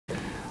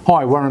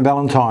Hi, Warren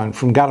Ballantyne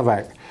from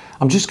Gutter-Vac.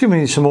 I'm just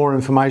giving you some more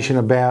information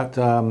about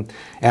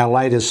our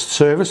latest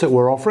service that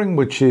we're offering,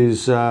 which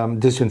is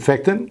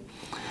Disinfectant.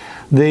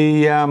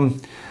 There's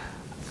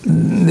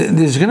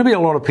going to be a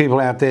lot of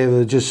people out there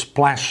that just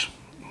splash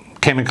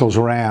chemicals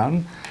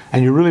around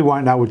and you really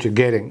won't know what you're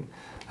getting.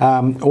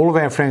 All of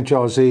our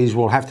franchisees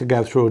will have to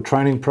go through a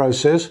training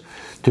process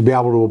to be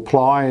able to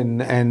apply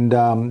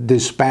and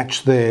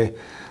dispatch their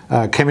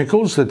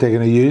chemicals that they're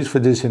going to use for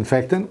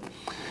disinfectant.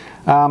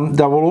 They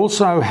will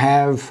also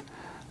have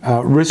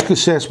risk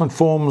assessment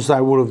forms.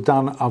 They will have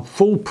done a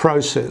full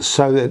process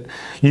so that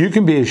you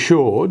can be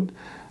assured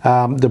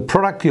the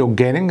product you're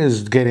getting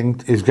is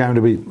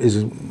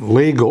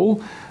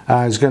legal,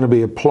 is going to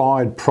be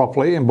applied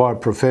properly and by a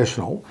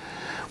professional.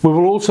 We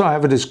will also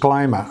have a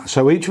disclaimer.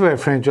 So each of our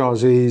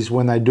franchisees,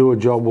 when they do a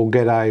job, will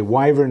get a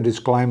waiver and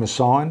disclaimer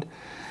signed.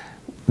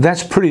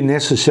 That's pretty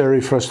necessary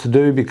for us to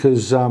do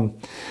because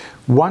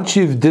once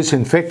you've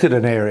disinfected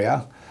an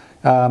area,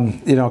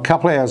 a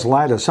couple of hours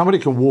later, somebody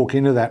can walk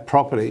into that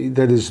property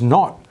that is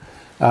not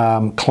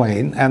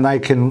clean and they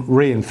can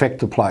reinfect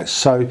the place.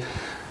 So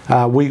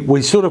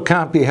we sort of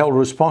can't be held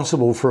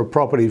responsible for a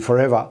property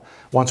forever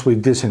once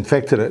we've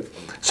disinfected it.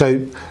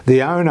 So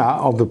the owner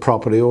of the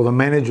property or the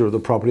manager of the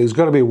property has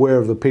got to be aware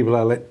of the people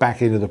they let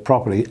back into the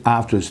property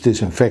after it's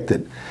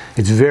disinfected.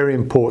 It's very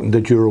important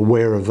that you're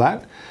aware of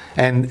that.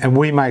 And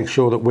we make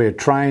sure that we're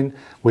trained,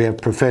 we have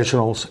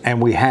professionals,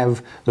 and we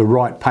have the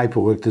right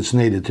paperwork that's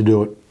needed to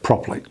do it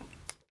properly.